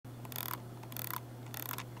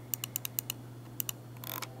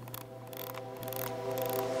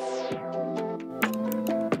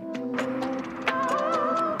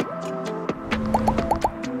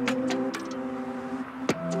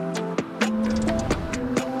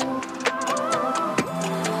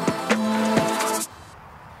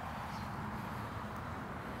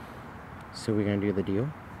So we're gonna do the deal?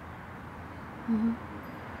 Mm-hmm.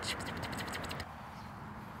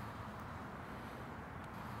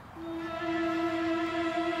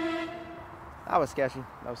 That was sketchy.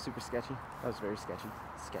 That was super sketchy. That was very sketchy.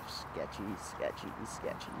 Sketchy.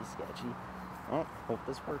 Oh, hope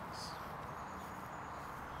this works.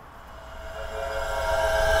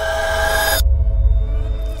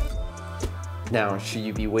 Now, should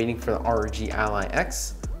you be waiting for the ROG Ally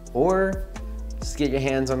X, or just get your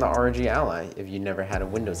hands on the ROG Ally if you never had a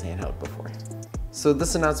Windows handheld before? So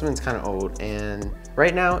this announcement is kind of old, and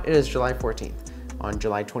right now it is July 14th. On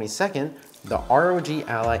July 22nd, the ROG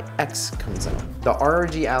Ally X comes out. The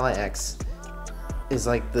ROG Ally X is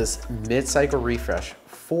like this mid-cycle refresh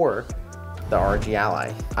for the ROG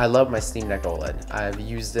Ally. I love my Steam Deck OLED. I've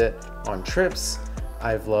used it on trips.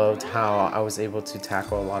 I've loved how I was able to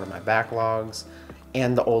tackle a lot of my backlogs,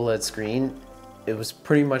 and the OLED screen, it was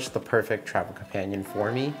pretty much the perfect travel companion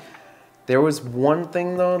for me. There was one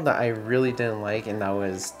thing though that I really didn't like, and that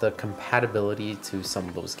was the compatibility to some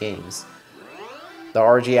of those games. The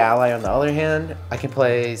ROG Ally, on the other hand, I can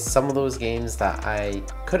play some of those games that I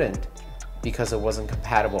couldn't because it wasn't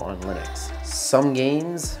compatible on Linux. Some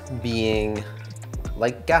games being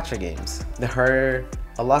like gacha games. There are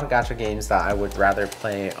a lot of gacha games that I would rather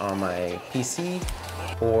play on my PC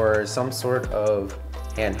or some sort of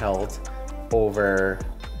handheld over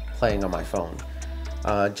playing on my phone.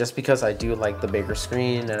 Just because I do like the bigger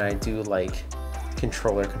screen and I do like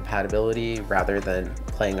controller compatibility rather than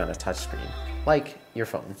playing on a touchscreen, like your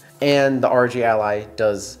phone. And the ROG Ally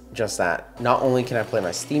does just that. Not only can I play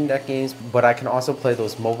my Steam Deck games, but I can also play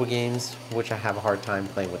those mobile games, which I have a hard time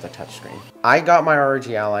playing with a touchscreen. I got my ROG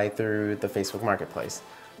Ally through the Facebook Marketplace.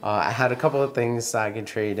 I had a couple of things that I could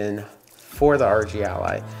trade in for the ROG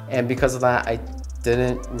Ally, and because of that, I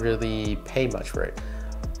didn't really pay much for it.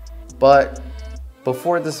 But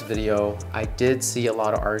before this video, I did see a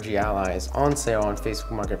lot of ROG Allies on sale on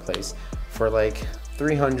Facebook Marketplace for like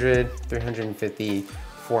 300, 350,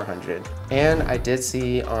 400. And I did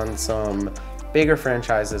see on some bigger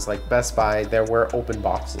franchises like Best Buy, there were open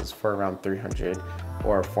boxes for around 300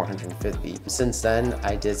 or 450. Since then,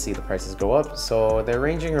 I did see the prices go up, so they're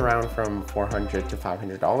ranging around from $400 to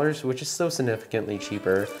 $500, which is still significantly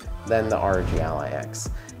cheaper than the ROG Ally X.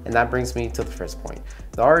 And that brings me to the first point.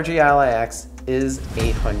 The ROG Ally X is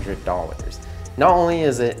 $800. Not only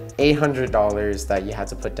is it $800 that you had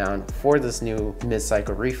to put down for this new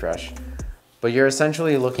mid-cycle refresh, but you're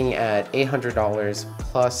essentially looking at $800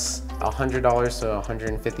 plus $100 to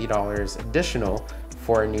 $150 additional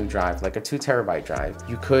for a new drive, like a 2 terabyte drive.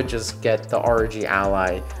 You could just get the ROG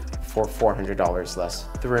Ally for $400 less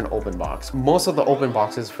through an open box. Most of the open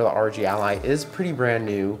boxes for the ROG Ally is pretty brand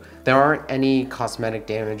new. There aren't any cosmetic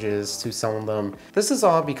damages to some of them. This is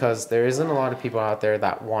all because there isn't a lot of people out there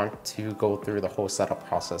that want to go through the whole setup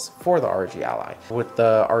process for the ROG Ally. With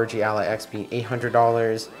the ROG Ally X being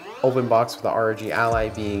 $800, open box with the ROG Ally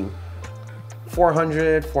being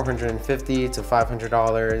 $400, $450 to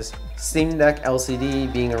 $500. Steam Deck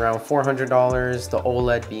LCD being around $400, the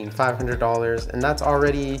OLED being $500, and that's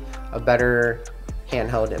already a better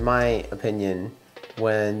handheld in my opinion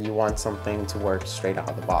when you want something to work straight out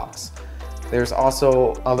of the box. There's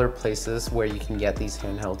also other places where you can get these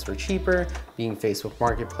handhelds for cheaper, being Facebook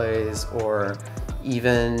Marketplace or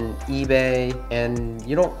even eBay, and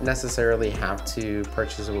you don't necessarily have to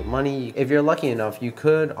purchase it with money. If you're lucky enough, you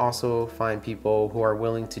could also find people who are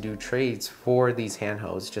willing to do trades for these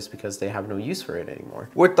handhelds just because they have no use for it anymore.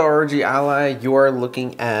 With the ROG Ally, you are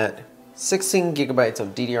looking at 16 gigabytes of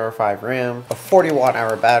DDR5 RAM, a 40 watt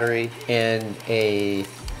hour battery, and a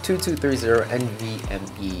 2230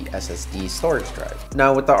 NVMe SSD storage drive.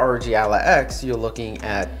 Now with the ROG Ally X, you're looking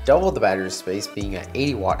at double the battery space being at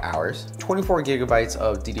 80 watt hours, 24 gigabytes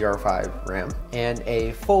of DDR5 RAM, and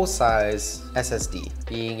a full-size SSD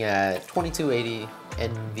being at 2280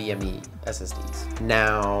 NVMe SSDs.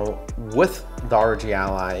 Now with the ROG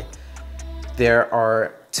Ally, there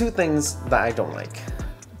are two things that I don't like.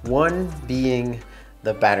 One being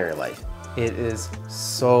the battery life. It is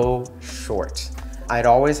so short. I'd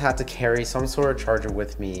always had to carry some sort of charger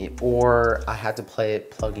with me, or I had to play it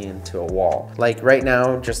plugging into a wall. Like right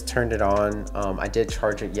now, just turned it on. I did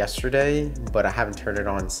charge it yesterday, but I haven't turned it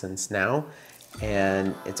on since now,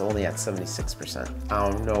 and it's only at 76%. I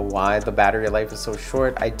don't know why the battery life is so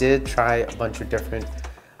short. I did try a bunch of different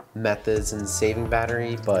methods in saving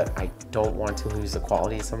battery, but I don't want to lose the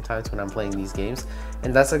quality sometimes when I'm playing these games.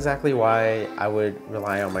 And that's exactly why I would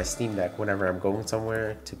rely on my Steam Deck whenever I'm going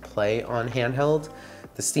somewhere to play on handheld.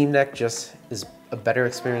 The Steam Deck just is a better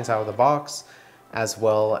experience out of the box, as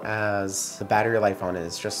well as the battery life on it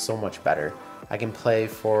is just so much better. I can play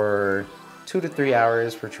for 2 to 3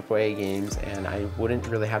 hours for AAA games, and I wouldn't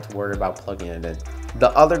really have to worry about plugging it in. The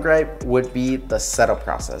other gripe would be the setup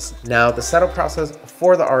process. Now, the setup process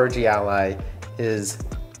for the ROG Ally is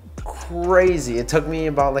crazy. It took me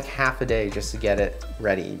about like half a day just to get it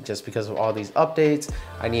ready, just because of all these updates.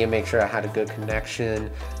 I need to make sure I had a good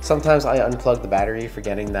connection. Sometimes I unplug the battery,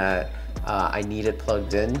 forgetting that I need it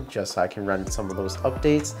plugged in just so I can run some of those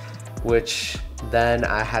updates, which then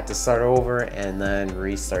I had to start over and then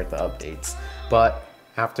restart the updates. But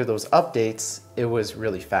after those updates, it was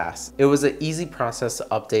really fast. It was an easy process to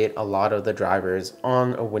update a lot of the drivers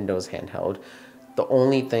on a Windows handheld. The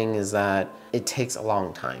only thing is that it takes a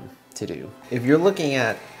long time to do. If you're looking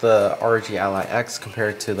at the ROG Ally X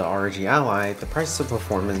compared to the ROG Ally, the price of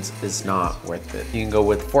performance is not worth it. You can go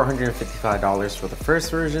with $455 for the first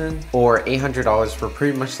version or $800 for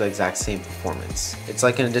pretty much the exact same performance. It's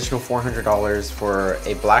like an additional $400 for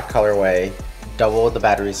a black colorway, double the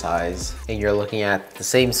battery size, and you're looking at the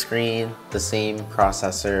same screen, the same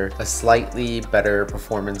processor, a slightly better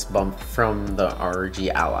performance bump from the ROG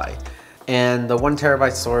Ally. And the 1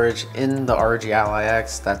 terabyte storage in the ROG Ally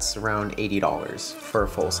X, that's around $80 for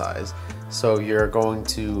full size. So you're going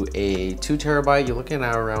to a 2 terabyte, you're looking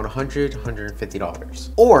at around $100, $150.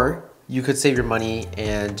 Or you could save your money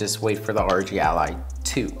and just wait for the ROG Ally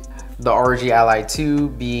 2. The ROG Ally 2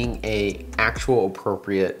 being a actual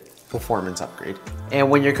appropriate performance upgrade. And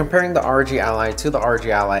when you're comparing the ROG Ally to the ROG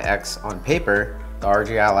Ally X on paper, the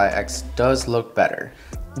ROG Ally X does look better.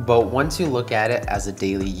 But once you look at it as a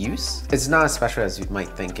daily use, it's not as special as you might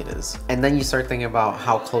think it is. And then you start thinking about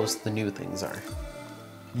how close the new things are.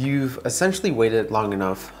 You've essentially waited long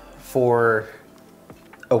enough for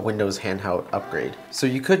a Windows handheld upgrade. So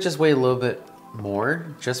you could just wait a little bit more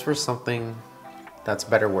just for something that's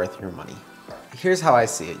better worth your money. Here's how I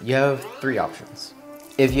see it. You have 3 options.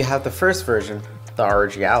 If you have the first version, the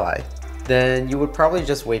ROG Ally, then you would probably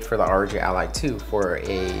just wait for the ROG Ally 2 for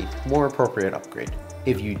a more appropriate upgrade.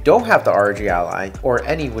 If you don't have the ROG Ally or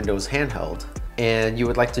any Windows handheld and you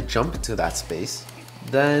would like to jump into that space,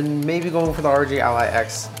 then maybe going for the ROG Ally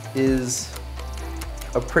X is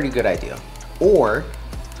a pretty good idea. Or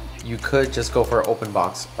you could just go for an open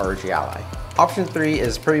box ROG Ally. Option 3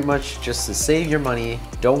 is pretty much just to save your money,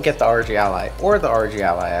 don't get the ROG Ally or the ROG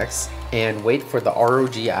Ally X, and wait for the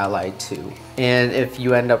ROG Ally 2. And if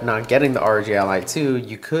you end up not getting the ROG Ally 2,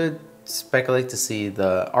 you could speculate to see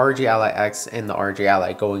the ROG Ally X and the ROG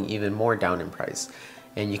Ally going even more down in price.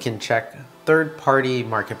 And you can check third-party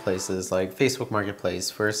marketplaces like Facebook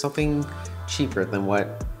Marketplace for something cheaper than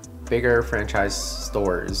what bigger franchise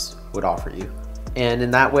stores would offer you. And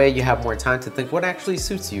in that way, you have more time to think what actually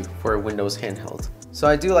suits you for a Windows handheld. So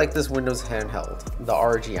I do like this Windows handheld, the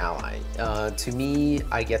ROG Ally. To me,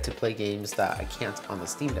 I get to play games that I can't on the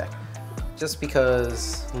Steam Deck, just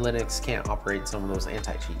because Linux can't operate some of those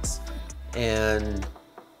anti-cheats. And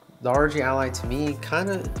the ROG Ally to me kind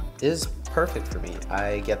of is perfect for me.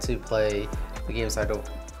 I get to play the games I don't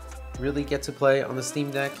really get to play on the Steam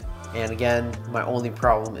Deck. And again, my only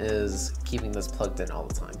problem is keeping this plugged in all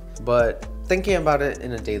the time. But thinking about it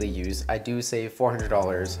in a daily use, I do save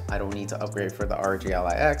 $400. I don't need to upgrade for the ROG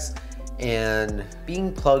Ally X. And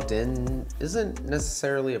being plugged in isn't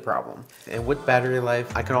necessarily a problem. And with battery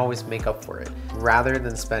life, I can always make up for it. Rather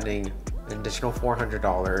than spending an additional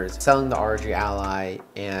 $400, selling the ROG Ally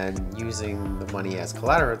and using the money as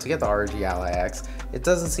collateral to get the ROG Ally X, it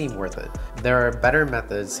doesn't seem worth it. There are better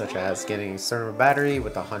methods such as getting a certain battery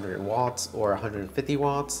with 100 watts or 150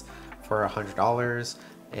 watts for $100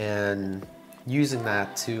 and using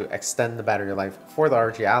that to extend the battery life for the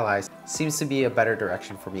ROG Ally seems to be a better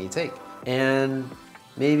direction for me to take. And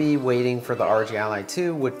maybe waiting for the ROG Ally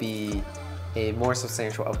 2 would be a more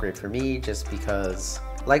substantial upgrade for me, just because,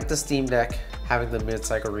 like the Steam Deck, having the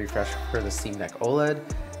mid-cycle refresh for the Steam Deck OLED,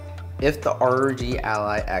 if the ROG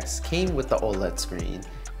Ally X came with the OLED screen,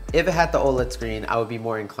 if it had the OLED screen, I would be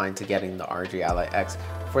more inclined to getting the ROG Ally X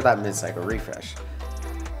for that mid-cycle refresh,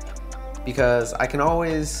 because I can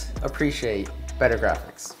always appreciate better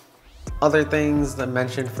graphics. Other things that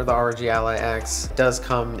mentioned for the ROG Ally X does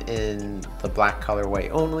come in the black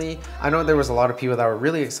colorway only. I know there was a lot of people that were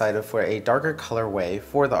really excited for a darker colorway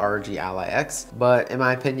for the ROG Ally X, but in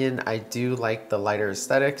my opinion, I do like the lighter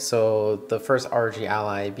aesthetic, so the first ROG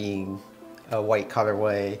Ally being a white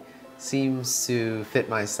colorway seems to fit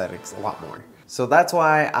my aesthetics a lot more. So that's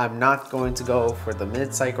why I'm not going to go for the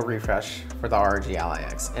mid-cycle refresh for the ROG Ally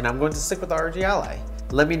X, and I'm going to stick with the ROG Ally.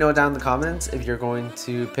 Let me know down in the comments if you're going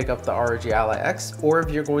to pick up the ROG Ally X or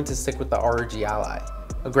if you're going to stick with the ROG Ally.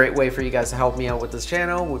 A great way for you guys to help me out with this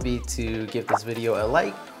channel would be to give this video a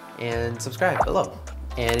like and subscribe below.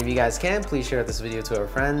 And if you guys can, please share this video to a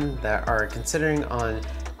friend that are considering on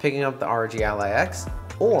picking up the ROG Ally X,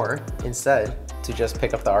 or instead to just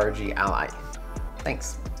pick up the ROG Ally.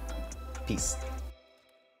 Thanks. Peace.